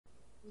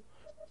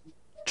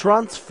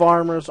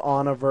Transformers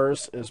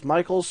Oniverse is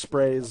Michael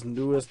Spray's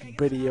newest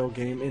video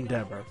game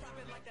endeavor.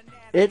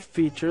 It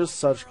features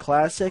such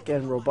classic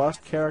and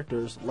robust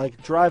characters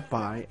like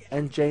Drive-By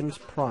and James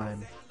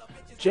Prime.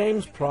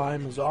 James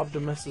Prime is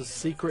Optimus's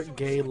secret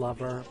gay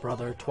lover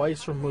brother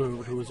twice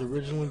removed, who was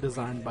originally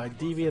designed by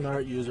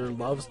DeviantArt user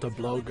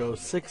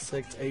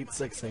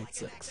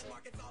LovesToBlogo668686.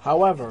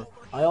 However,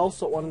 I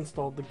also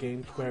uninstalled the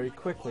game very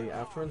quickly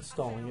after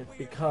installing it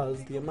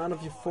because the amount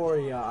of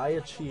euphoria I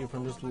achieved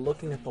from just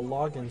looking at the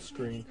login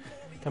screen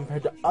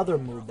compared to other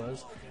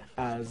MOBAs,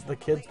 as the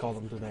kids call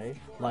them today,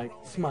 like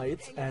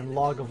Smites and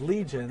Log of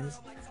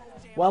Legions,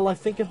 well, I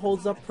think it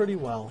holds up pretty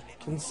well,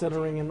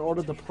 considering in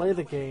order to play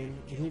the game,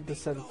 you need to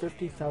send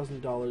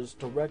 $50,000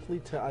 directly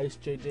to Ice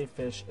JJ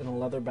Fish in a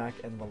leatherback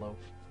envelope.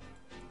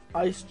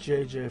 Ice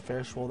JJ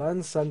Fish will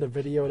then send a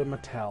video to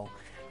Mattel,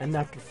 and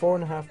after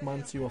 4.5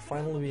 months you will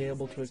finally be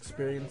able to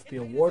experience the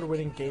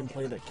award-winning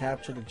gameplay that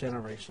captured a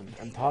generation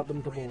and taught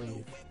them to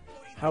believe.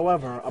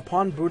 However,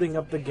 upon booting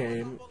up the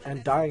game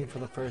and dying for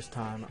the first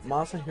time,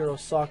 Masahiro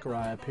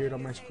Sakurai appeared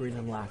on my screen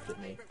and laughed at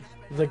me.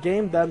 The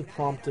game then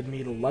prompted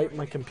me to light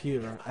my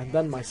computer and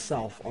then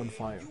myself on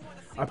fire.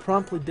 I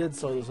promptly did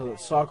so that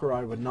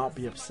Sakurai would not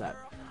be upset.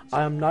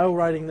 I am now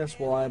writing this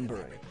while I am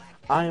burning.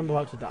 I am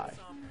about to die.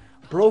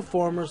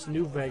 Broformers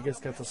New Vegas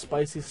gets a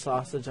spicy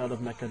sausage out of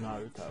Mecha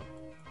Naruto.